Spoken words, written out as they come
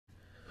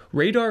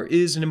Radar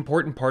is an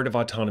important part of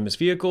autonomous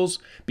vehicles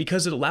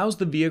because it allows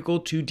the vehicle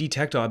to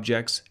detect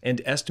objects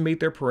and estimate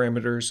their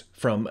parameters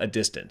from a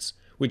distance,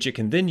 which it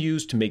can then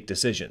use to make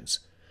decisions.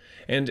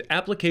 And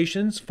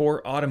applications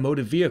for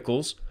automotive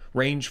vehicles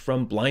range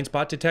from blind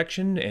spot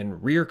detection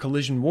and rear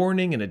collision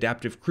warning and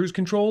adaptive cruise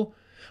control,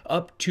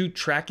 up to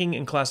tracking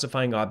and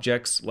classifying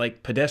objects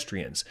like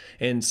pedestrians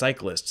and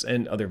cyclists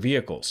and other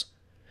vehicles.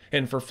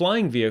 And for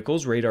flying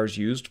vehicles, radar is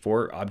used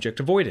for object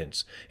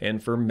avoidance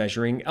and for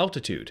measuring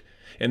altitude.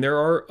 And there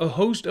are a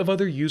host of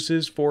other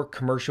uses for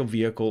commercial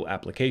vehicle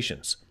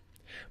applications.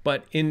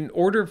 But in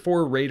order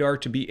for radar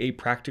to be a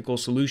practical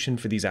solution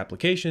for these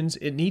applications,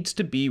 it needs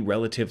to be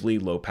relatively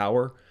low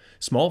power,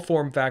 small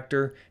form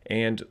factor,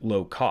 and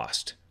low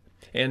cost.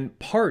 And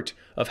part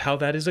of how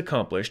that is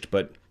accomplished,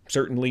 but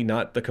certainly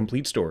not the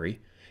complete story,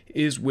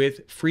 is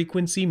with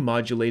frequency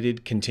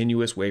modulated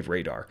continuous wave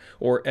radar,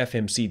 or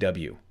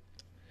FMCW.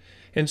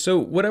 And so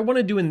what I want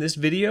to do in this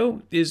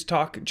video is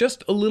talk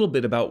just a little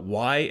bit about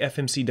why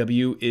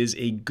FMCW is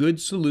a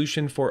good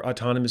solution for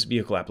autonomous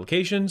vehicle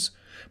applications,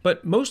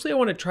 but mostly I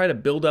want to try to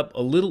build up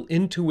a little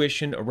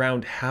intuition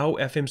around how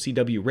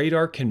FMCW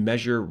radar can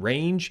measure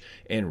range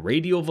and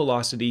radial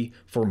velocity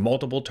for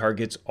multiple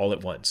targets all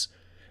at once.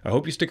 I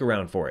hope you stick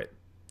around for it.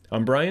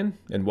 I'm Brian,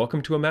 and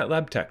welcome to a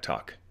MATLAB Tech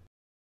Talk.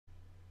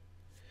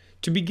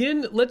 To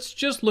begin, let's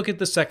just look at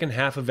the second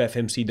half of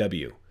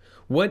FMCW.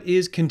 What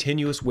is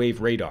continuous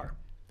wave radar?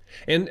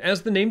 And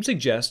as the name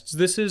suggests,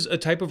 this is a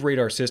type of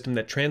radar system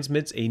that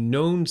transmits a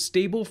known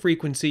stable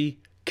frequency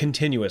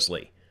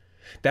continuously.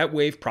 That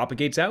wave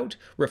propagates out,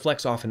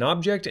 reflects off an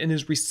object, and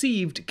is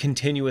received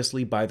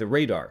continuously by the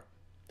radar.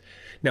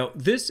 Now,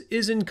 this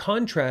is in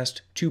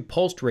contrast to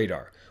pulsed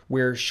radar,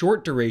 where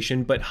short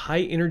duration but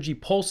high energy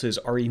pulses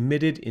are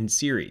emitted in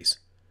series.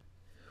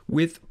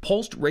 With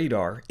pulsed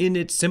radar, in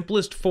its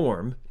simplest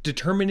form,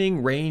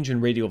 determining range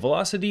and radial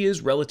velocity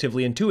is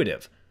relatively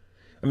intuitive.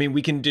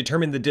 We can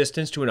determine the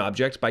distance to an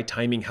object by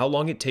timing how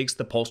long it takes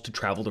the pulse to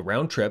travel the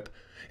round trip,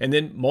 and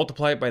then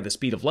multiply it by the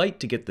speed of light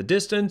to get the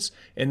distance,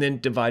 and then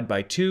divide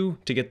by 2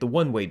 to get the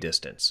one-way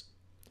distance.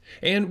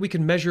 And we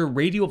can measure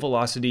radial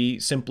velocity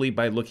simply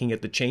by looking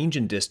at the change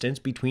in distance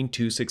between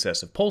two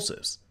successive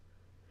pulses.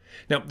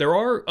 Now, there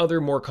are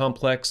other more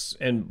complex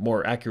and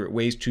more accurate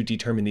ways to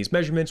determine these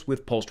measurements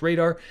with pulsed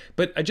radar,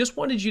 but I just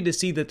wanted you to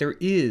see that there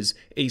is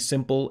a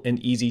simple and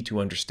easy to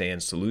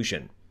understand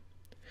solution.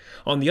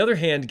 On the other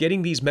hand,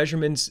 getting these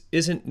measurements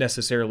isn't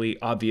necessarily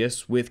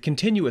obvious with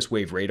continuous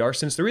wave radar,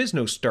 since there is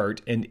no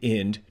start and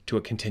end to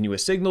a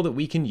continuous signal that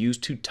we can use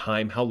to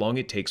time how long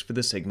it takes for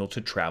the signal to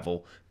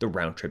travel the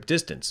round-trip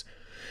distance.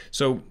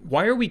 So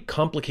why are we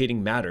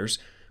complicating matters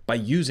by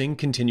using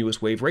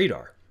continuous wave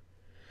radar?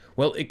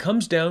 Well, it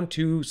comes down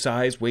to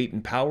size, weight,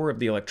 and power of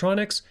the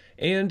electronics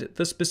and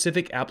the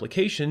specific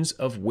applications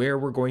of where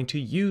we're going to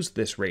use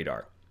this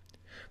radar.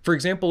 For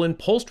example, in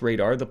pulsed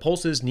radar, the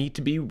pulses need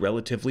to be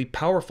relatively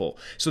powerful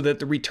so that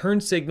the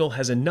return signal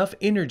has enough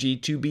energy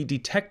to be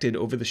detected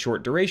over the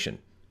short duration,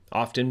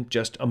 often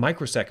just a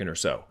microsecond or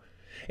so.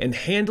 And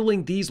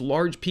handling these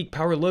large peak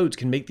power loads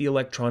can make the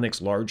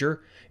electronics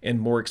larger and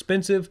more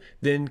expensive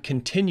than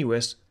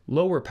continuous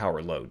lower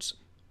power loads.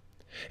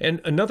 And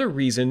another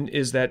reason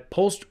is that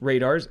pulsed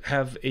radars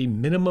have a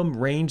minimum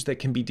range that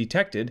can be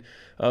detected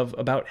of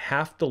about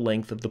half the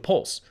length of the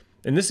pulse.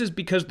 And this is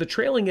because the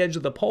trailing edge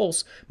of the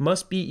pulse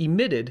must be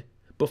emitted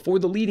before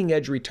the leading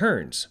edge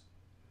returns.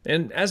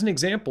 And as an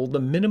example, the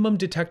minimum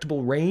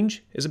detectable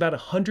range is about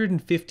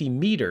 150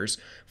 meters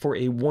for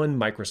a 1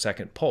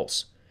 microsecond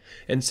pulse.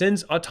 And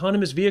since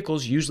autonomous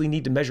vehicles usually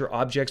need to measure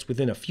objects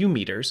within a few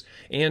meters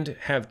and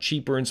have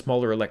cheaper and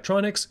smaller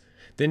electronics,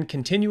 then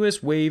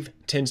continuous wave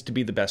tends to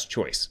be the best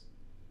choice.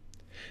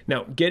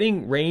 Now,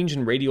 getting range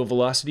and radial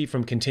velocity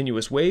from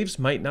continuous waves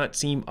might not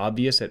seem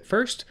obvious at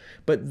first,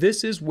 but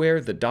this is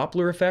where the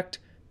Doppler effect,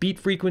 beat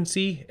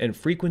frequency, and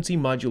frequency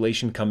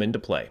modulation come into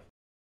play.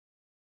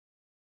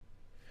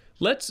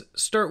 Let's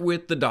start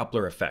with the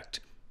Doppler effect.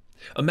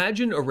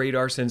 Imagine a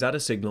radar sends out a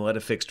signal at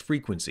a fixed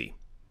frequency,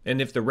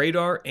 and if the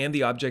radar and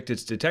the object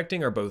it's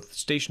detecting are both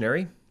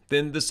stationary,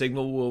 then the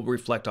signal will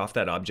reflect off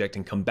that object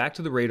and come back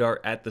to the radar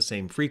at the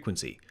same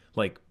frequency,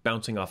 like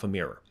bouncing off a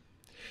mirror.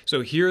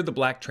 So here the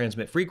black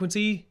transmit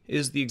frequency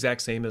is the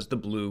exact same as the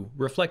blue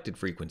reflected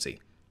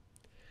frequency.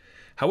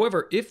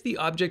 However, if the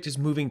object is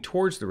moving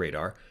towards the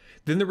radar,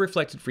 then the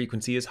reflected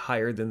frequency is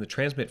higher than the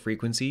transmit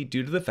frequency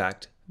due to the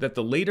fact that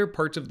the later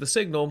parts of the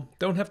signal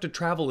don't have to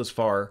travel as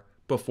far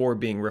before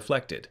being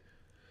reflected.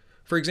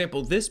 For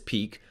example, this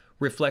peak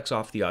reflects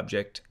off the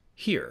object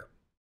here.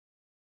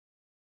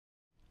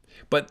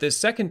 But this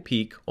second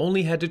peak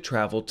only had to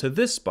travel to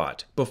this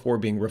spot before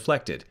being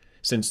reflected,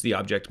 since the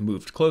object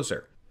moved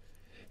closer.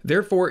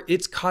 Therefore,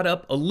 it's caught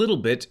up a little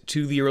bit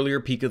to the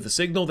earlier peak of the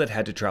signal that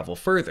had to travel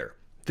further.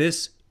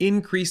 This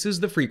increases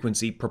the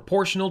frequency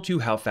proportional to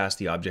how fast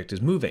the object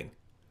is moving.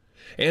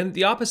 And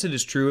the opposite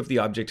is true if the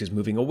object is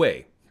moving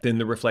away, then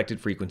the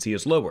reflected frequency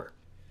is lower.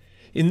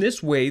 In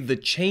this way, the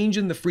change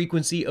in the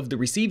frequency of the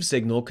received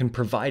signal can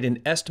provide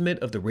an estimate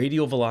of the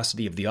radial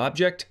velocity of the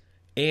object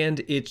and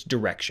its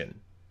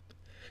direction.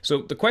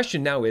 So the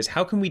question now is,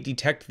 how can we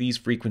detect these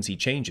frequency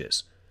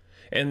changes?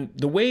 And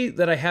the way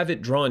that I have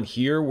it drawn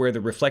here, where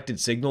the reflected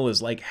signal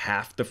is like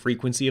half the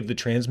frequency of the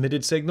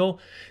transmitted signal,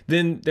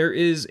 then there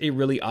is a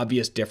really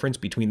obvious difference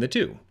between the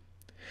two.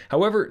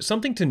 However,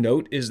 something to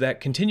note is that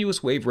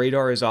continuous wave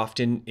radar is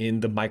often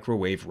in the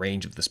microwave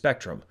range of the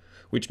spectrum,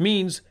 which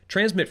means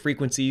transmit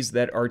frequencies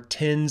that are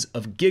tens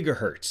of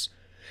gigahertz.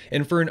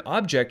 And for an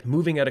object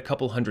moving at a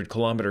couple hundred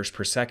kilometers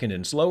per second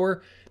and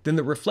slower, then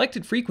the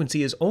reflected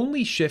frequency is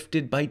only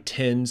shifted by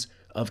tens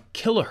of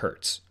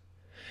kilohertz.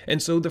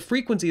 And so the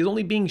frequency is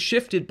only being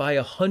shifted by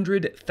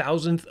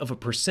 100,000th of a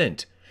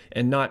percent,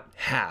 and not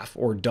half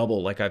or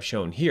double like I've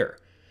shown here.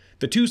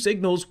 The two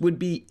signals would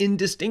be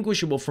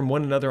indistinguishable from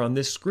one another on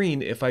this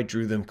screen if I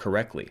drew them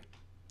correctly.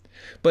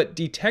 But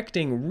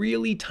detecting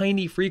really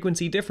tiny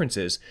frequency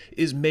differences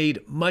is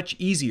made much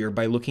easier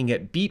by looking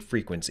at beat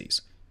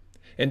frequencies.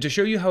 And to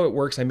show you how it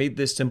works, I made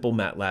this simple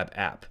MATLAB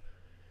app.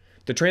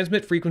 The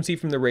transmit frequency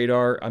from the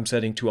radar I'm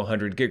setting to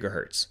 100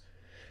 gigahertz.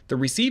 The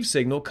receive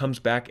signal comes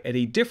back at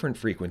a different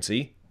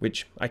frequency,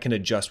 which I can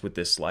adjust with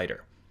this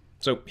slider.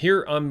 So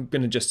here I'm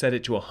going to just set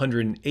it to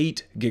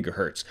 108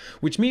 gigahertz,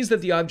 which means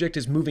that the object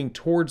is moving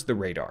towards the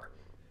radar.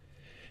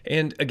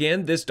 And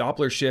again, this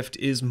Doppler shift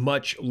is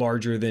much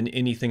larger than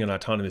anything an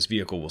autonomous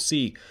vehicle will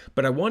see,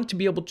 but I want to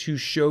be able to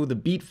show the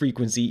beat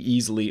frequency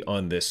easily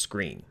on this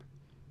screen.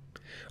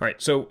 All right,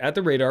 so at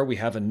the radar, we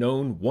have a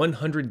known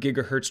 100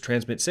 gigahertz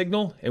transmit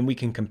signal, and we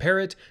can compare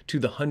it to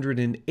the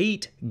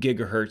 108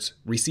 gigahertz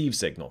receive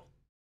signal.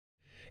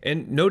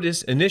 And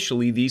notice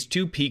initially these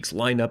two peaks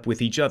line up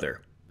with each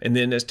other. And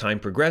then as time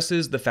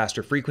progresses, the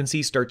faster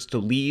frequency starts to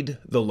lead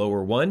the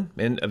lower one,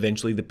 and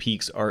eventually the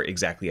peaks are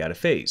exactly out of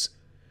phase.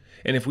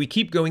 And if we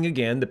keep going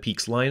again, the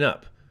peaks line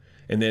up,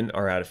 and then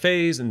are out of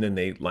phase, and then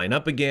they line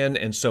up again,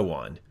 and so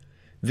on.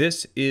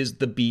 This is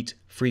the beat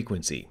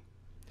frequency.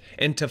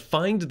 And to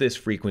find this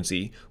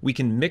frequency, we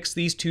can mix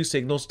these two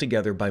signals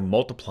together by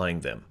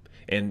multiplying them,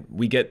 and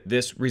we get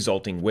this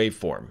resulting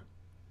waveform.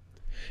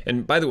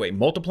 And by the way,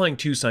 multiplying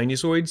two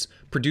sinusoids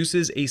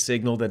produces a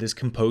signal that is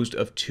composed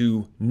of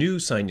two new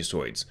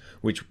sinusoids,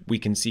 which we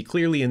can see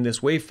clearly in this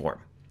waveform.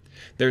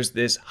 There's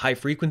this high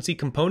frequency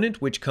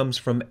component, which comes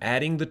from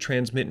adding the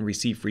transmit and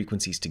receive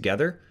frequencies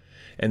together,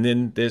 and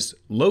then this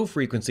low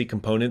frequency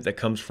component that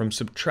comes from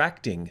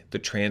subtracting the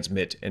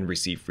transmit and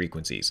receive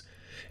frequencies.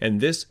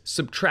 And this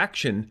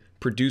subtraction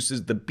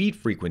produces the beat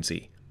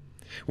frequency,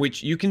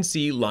 which you can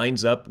see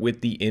lines up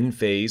with the in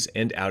phase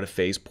and out of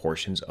phase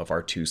portions of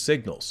our two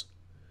signals.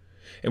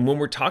 And when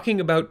we're talking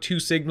about two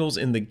signals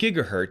in the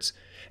gigahertz,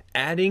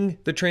 adding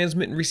the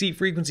transmit and receive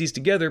frequencies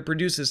together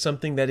produces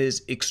something that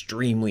is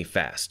extremely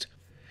fast.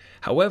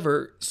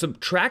 However,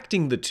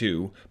 subtracting the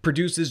two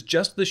produces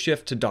just the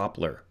shift to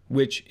Doppler,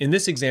 which in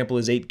this example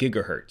is 8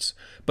 gigahertz.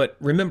 But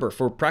remember,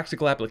 for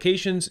practical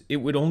applications, it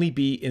would only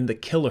be in the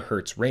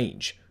kilohertz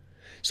range.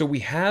 So we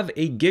have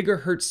a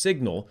gigahertz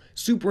signal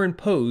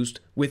superimposed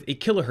with a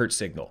kilohertz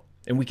signal,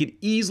 and we could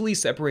easily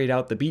separate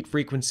out the beat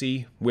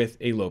frequency with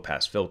a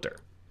low-pass filter.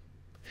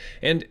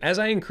 And as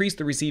I increase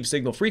the receive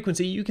signal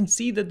frequency, you can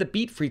see that the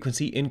beat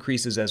frequency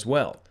increases as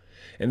well.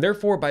 And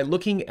therefore, by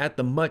looking at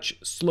the much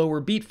slower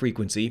beat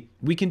frequency,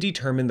 we can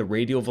determine the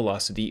radial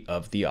velocity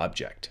of the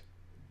object.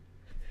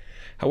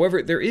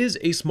 However, there is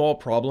a small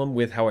problem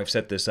with how I've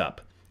set this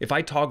up. If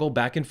I toggle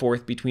back and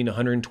forth between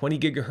 120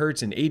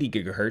 gigahertz and 80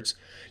 gigahertz,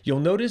 you'll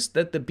notice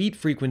that the beat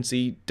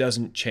frequency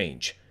doesn't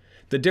change.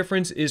 The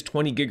difference is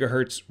 20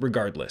 gigahertz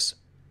regardless.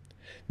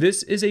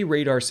 This is a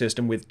radar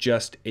system with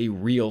just a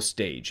real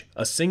stage,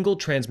 a single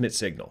transmit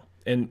signal.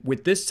 And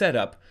with this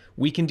setup,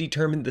 we can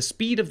determine the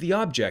speed of the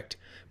object,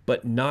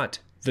 but not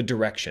the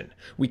direction.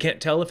 We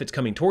can't tell if it's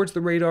coming towards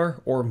the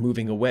radar or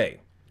moving away.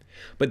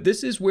 But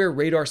this is where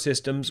radar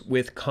systems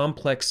with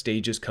complex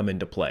stages come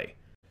into play.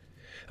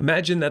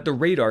 Imagine that the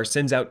radar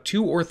sends out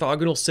two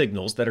orthogonal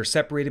signals that are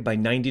separated by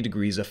 90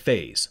 degrees of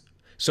phase,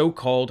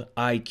 so-called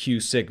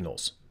IQ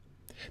signals.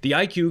 The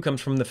IQ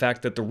comes from the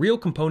fact that the real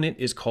component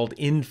is called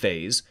in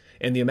phase,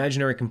 and the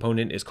imaginary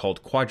component is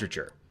called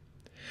quadrature.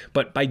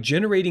 But by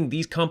generating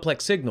these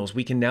complex signals,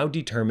 we can now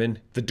determine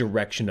the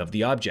direction of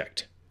the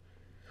object.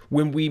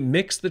 When we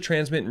mix the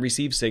transmit and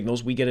receive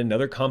signals, we get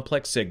another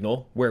complex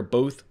signal where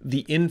both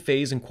the in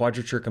phase and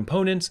quadrature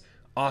components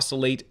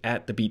oscillate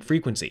at the beat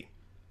frequency.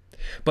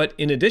 But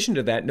in addition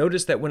to that,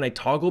 notice that when I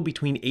toggle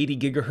between 80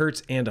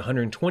 gigahertz and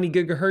 120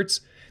 gigahertz,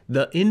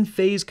 the in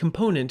phase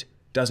component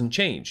doesn't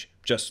change,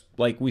 just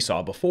like we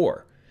saw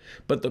before.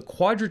 But the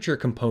quadrature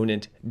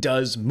component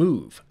does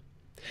move.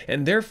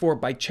 And therefore,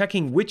 by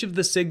checking which of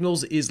the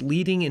signals is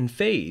leading in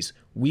phase,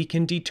 we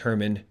can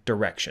determine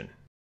direction.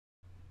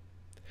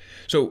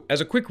 So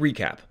as a quick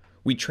recap,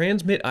 we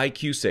transmit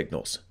IQ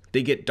signals.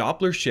 They get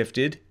Doppler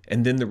shifted,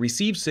 and then the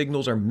receive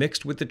signals are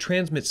mixed with the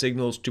transmit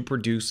signals to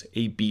produce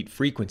a beat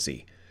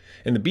frequency.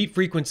 And the beat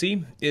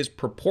frequency is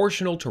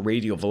proportional to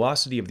radial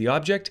velocity of the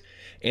object,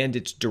 and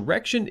its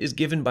direction is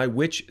given by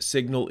which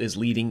signal is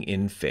leading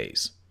in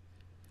phase.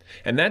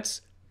 And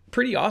that's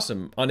pretty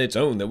awesome on its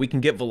own that we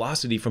can get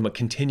velocity from a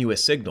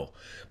continuous signal.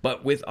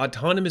 But with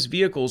autonomous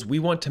vehicles, we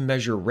want to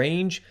measure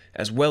range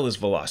as well as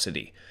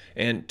velocity.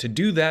 And to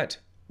do that,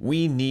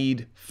 we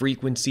need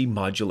frequency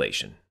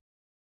modulation.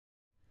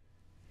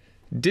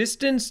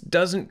 Distance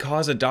doesn't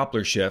cause a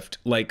Doppler shift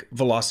like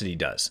velocity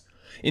does.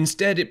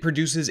 Instead, it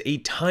produces a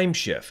time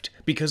shift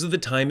because of the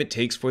time it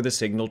takes for the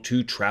signal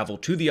to travel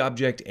to the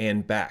object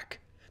and back.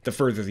 The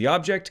further the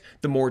object,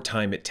 the more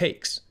time it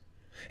takes.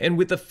 And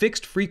with a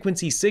fixed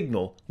frequency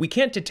signal, we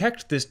can't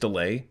detect this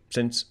delay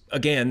since,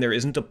 again, there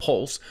isn't a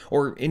pulse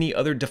or any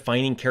other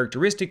defining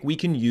characteristic we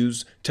can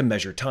use to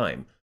measure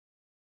time.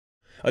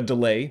 A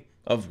delay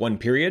of 1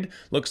 period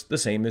looks the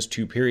same as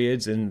 2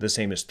 periods and the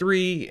same as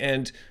 3,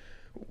 and,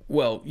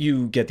 well,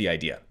 you get the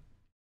idea.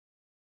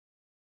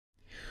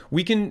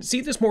 We can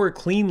see this more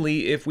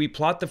cleanly if we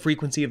plot the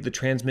frequency of the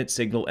transmit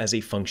signal as a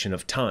function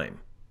of time.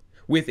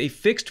 With a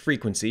fixed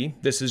frequency,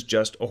 this is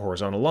just a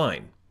horizontal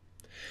line.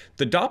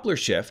 The Doppler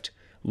shift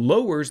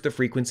lowers the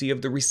frequency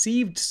of the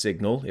received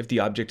signal if the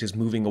object is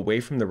moving away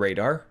from the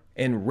radar,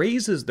 and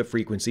raises the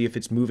frequency if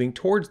it's moving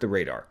towards the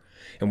radar.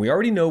 And we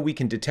already know we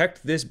can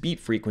detect this beat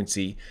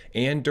frequency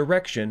and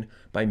direction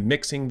by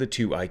mixing the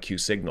two IQ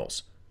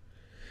signals.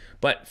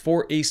 But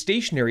for a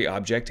stationary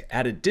object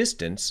at a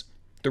distance,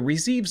 the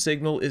received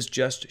signal is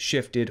just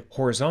shifted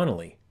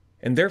horizontally,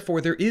 and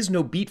therefore there is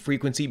no beat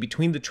frequency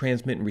between the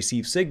transmit and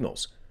receive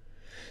signals.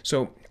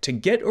 So to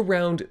get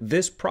around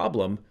this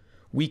problem,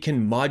 we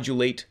can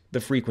modulate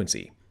the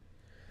frequency.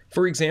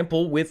 For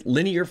example, with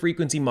linear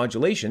frequency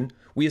modulation,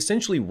 we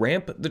essentially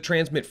ramp the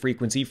transmit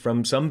frequency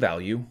from some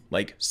value,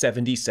 like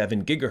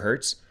 77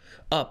 gigahertz,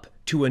 up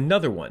to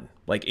another one,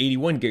 like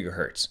 81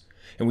 gigahertz.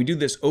 And we do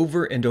this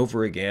over and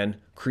over again,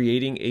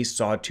 creating a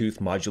sawtooth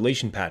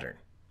modulation pattern.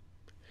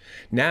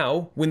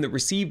 Now, when the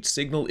received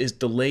signal is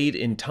delayed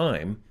in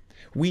time,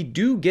 we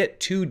do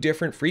get two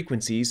different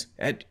frequencies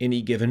at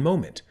any given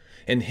moment,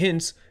 and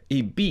hence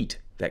a beat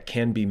that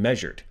can be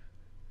measured.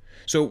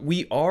 So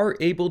we are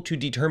able to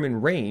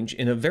determine range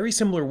in a very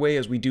similar way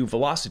as we do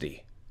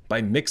velocity,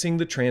 by mixing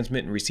the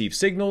transmit and receive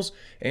signals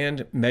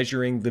and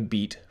measuring the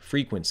beat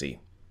frequency.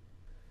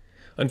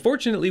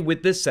 Unfortunately,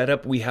 with this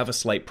setup, we have a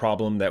slight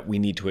problem that we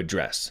need to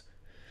address.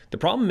 The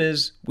problem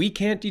is, we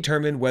can't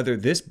determine whether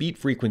this beat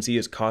frequency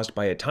is caused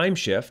by a time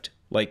shift,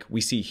 like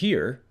we see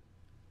here,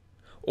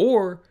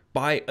 or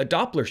by a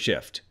Doppler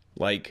shift,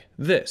 like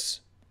this.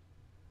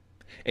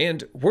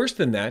 And worse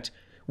than that,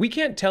 we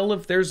can't tell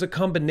if there's a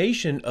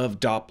combination of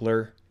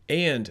Doppler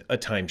and a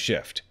time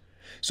shift.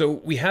 So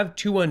we have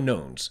two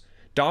unknowns,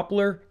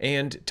 Doppler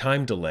and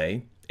time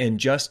delay, and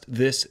just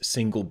this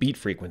single beat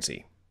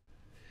frequency.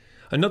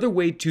 Another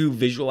way to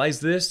visualize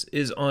this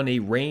is on a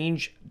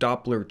range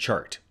Doppler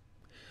chart.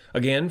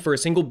 Again, for a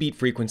single beat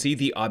frequency,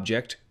 the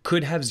object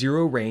could have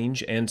 0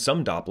 range and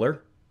some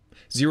Doppler,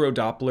 0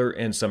 Doppler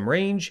and some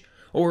range,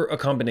 or a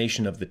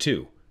combination of the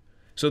two.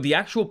 So the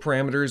actual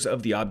parameters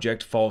of the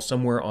object fall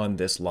somewhere on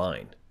this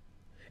line.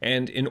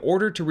 And in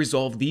order to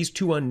resolve these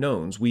two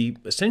unknowns, we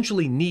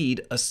essentially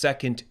need a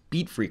second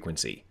beat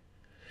frequency.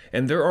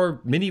 And there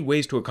are many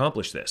ways to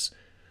accomplish this.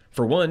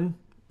 For one,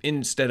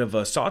 instead of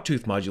a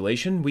sawtooth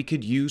modulation, we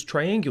could use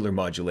triangular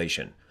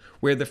modulation,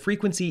 where the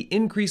frequency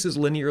increases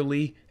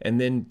linearly and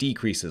then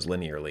decreases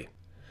linearly.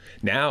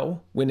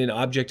 Now, when an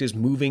object is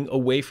moving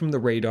away from the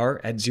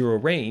radar at 0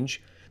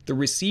 range, the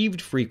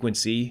received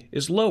frequency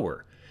is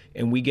lower,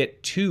 and we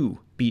get two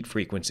beat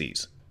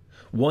frequencies.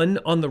 One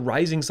on the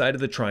rising side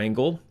of the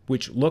triangle,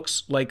 which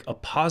looks like a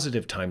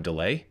positive time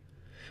delay,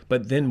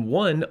 but then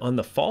one on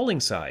the falling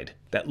side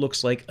that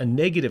looks like a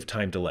negative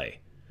time delay.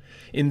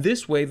 In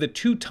this way, the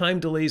two time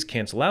delays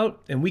cancel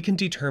out, and we can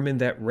determine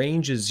that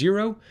range is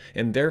 0,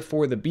 and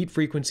therefore the beat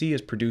frequency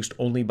is produced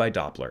only by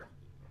Doppler.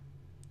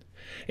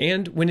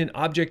 And when an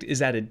object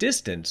is at a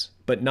distance,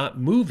 but not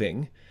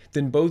moving,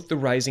 then both the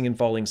rising and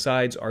falling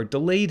sides are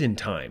delayed in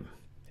time.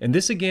 And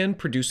this again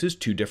produces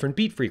two different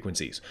beat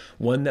frequencies,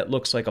 one that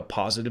looks like a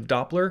positive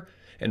Doppler,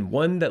 and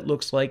one that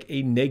looks like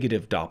a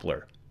negative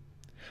Doppler.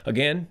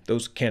 Again,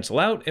 those cancel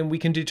out, and we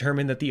can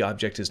determine that the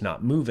object is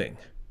not moving.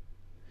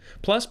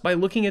 Plus, by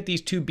looking at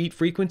these two beat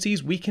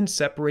frequencies, we can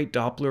separate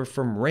Doppler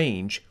from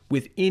range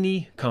with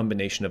any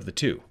combination of the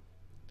two.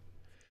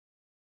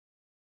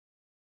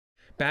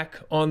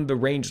 Back on the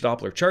range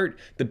Doppler chart,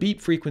 the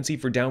beat frequency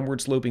for downward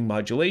sloping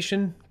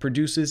modulation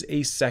produces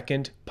a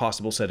second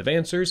possible set of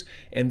answers,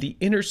 and the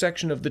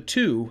intersection of the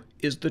two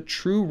is the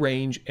true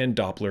range and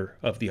Doppler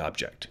of the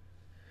object.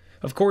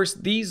 Of course,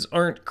 these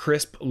aren't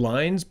crisp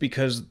lines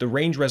because the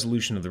range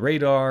resolution of the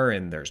radar,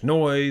 and there's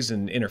noise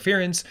and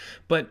interference,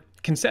 but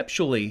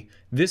conceptually,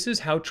 this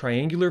is how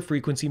triangular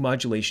frequency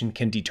modulation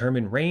can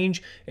determine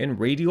range and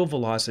radial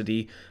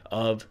velocity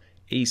of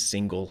a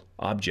single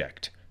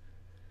object.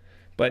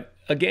 But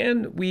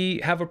again, we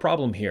have a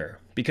problem here,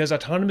 because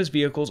autonomous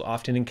vehicles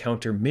often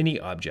encounter many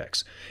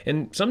objects,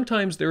 and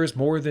sometimes there is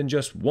more than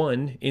just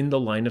one in the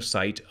line of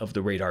sight of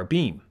the radar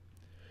beam.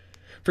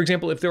 For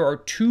example, if there are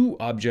two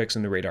objects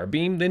in the radar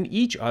beam, then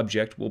each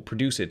object will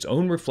produce its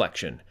own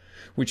reflection,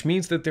 which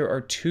means that there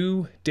are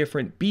 2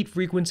 different beat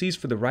frequencies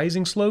for the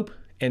rising slope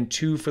and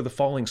 2 for the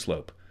falling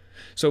slope.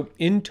 So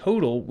in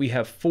total, we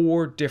have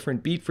 4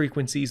 different beat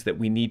frequencies that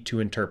we need to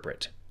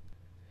interpret.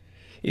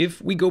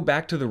 If we go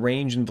back to the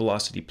range and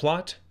velocity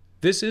plot,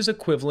 this is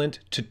equivalent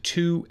to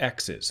 2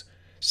 x's,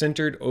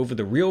 centered over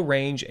the real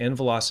range and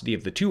velocity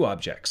of the 2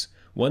 objects,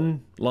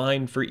 1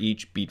 line for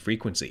each beat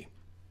frequency.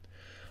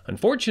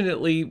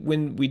 Unfortunately,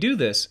 when we do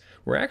this,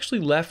 we're actually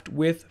left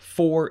with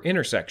 4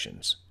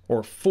 intersections,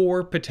 or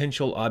 4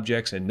 potential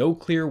objects, and no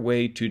clear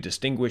way to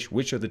distinguish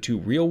which are the 2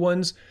 real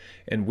ones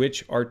and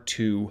which are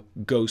 2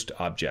 ghost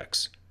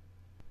objects.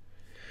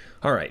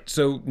 Alright,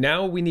 so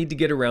now we need to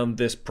get around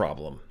this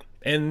problem,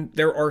 and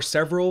there are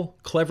several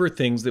clever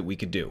things that we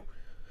could do.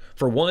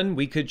 For one,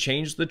 we could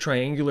change the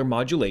triangular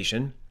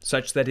modulation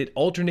such that it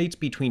alternates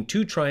between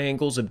 2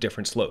 triangles of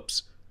different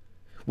slopes.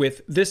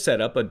 With this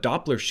setup, a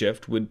Doppler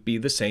shift would be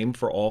the same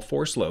for all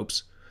 4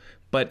 slopes,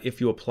 but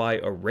if you apply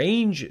a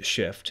range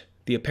shift,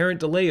 the apparent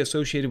delay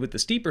associated with the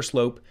steeper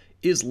slope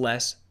is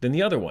less than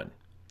the other one.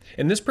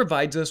 And this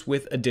provides us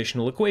with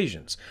additional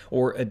equations,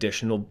 or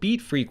additional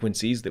beat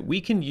frequencies that we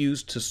can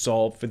use to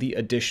solve for the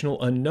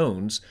additional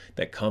unknowns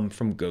that come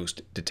from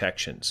ghost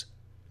detections.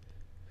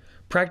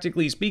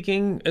 Practically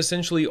speaking,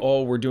 essentially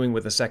all we're doing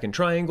with a second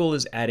triangle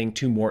is adding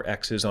 2 more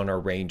x's on our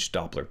range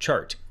Doppler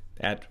chart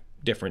at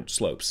different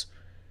slopes.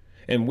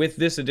 And with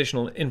this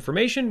additional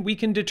information, we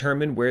can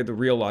determine where the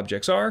real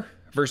objects are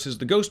versus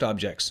the ghost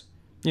objects.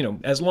 You know,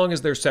 as long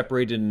as they're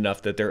separated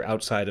enough that they're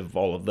outside of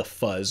all of the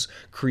fuzz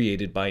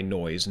created by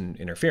noise and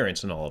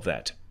interference and all of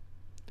that.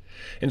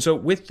 And so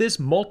with this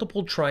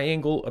multiple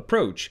triangle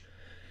approach,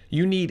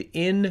 you need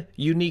n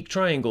unique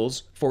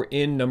triangles for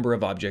n number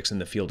of objects in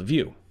the field of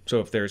view. So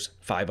if there's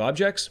 5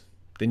 objects,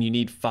 then you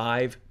need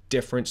 5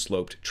 different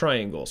sloped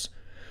triangles,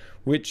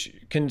 which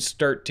can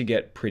start to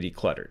get pretty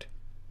cluttered.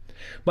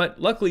 But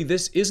luckily,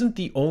 this isn't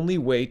the only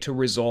way to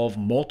resolve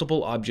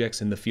multiple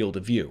objects in the field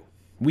of view.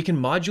 We can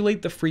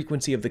modulate the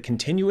frequency of the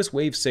continuous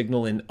wave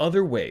signal in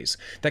other ways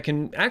that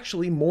can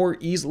actually more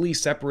easily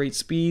separate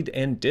speed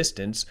and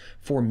distance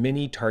for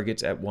many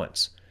targets at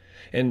once.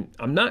 And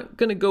I'm not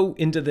going to go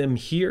into them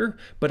here,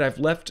 but I've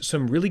left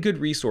some really good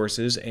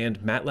resources and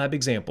MATLAB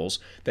examples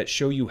that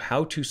show you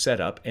how to set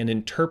up and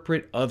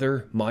interpret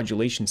other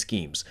modulation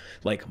schemes,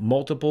 like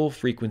multiple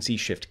frequency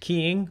shift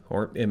keying,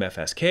 or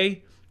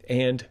MFSK,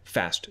 and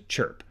fast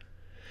chirp.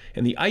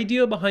 And the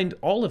idea behind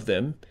all of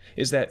them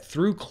is that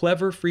through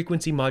clever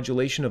frequency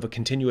modulation of a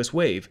continuous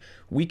wave,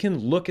 we can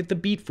look at the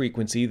beat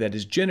frequency that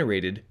is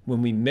generated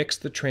when we mix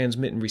the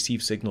transmit and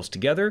receive signals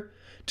together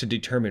to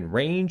determine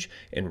range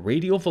and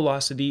radial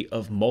velocity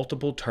of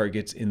multiple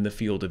targets in the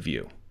field of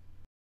view.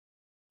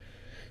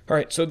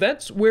 Alright, so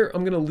that's where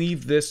I'm going to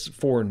leave this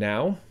for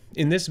now.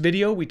 In this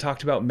video, we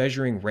talked about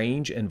measuring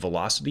range and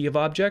velocity of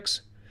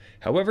objects.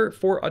 However,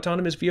 for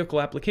autonomous vehicle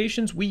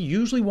applications, we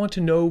usually want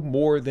to know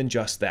more than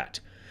just that.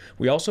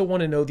 We also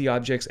want to know the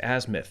object's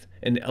azimuth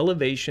and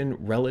elevation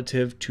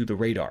relative to the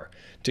radar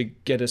to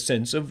get a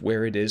sense of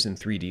where it is in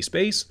 3D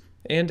space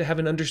and to have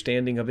an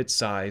understanding of its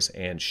size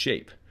and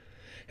shape.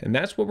 And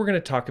that's what we're going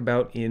to talk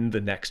about in the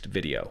next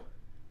video.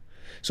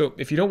 So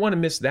if you don't want to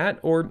miss that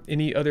or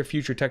any other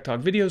future Tech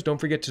Talk videos, don't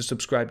forget to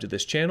subscribe to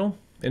this channel.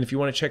 And if you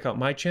want to check out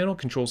my channel,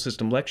 Control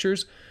System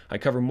Lectures, I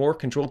cover more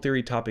control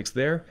theory topics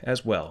there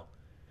as well.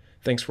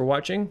 Thanks for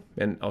watching,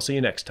 and I'll see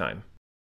you next time.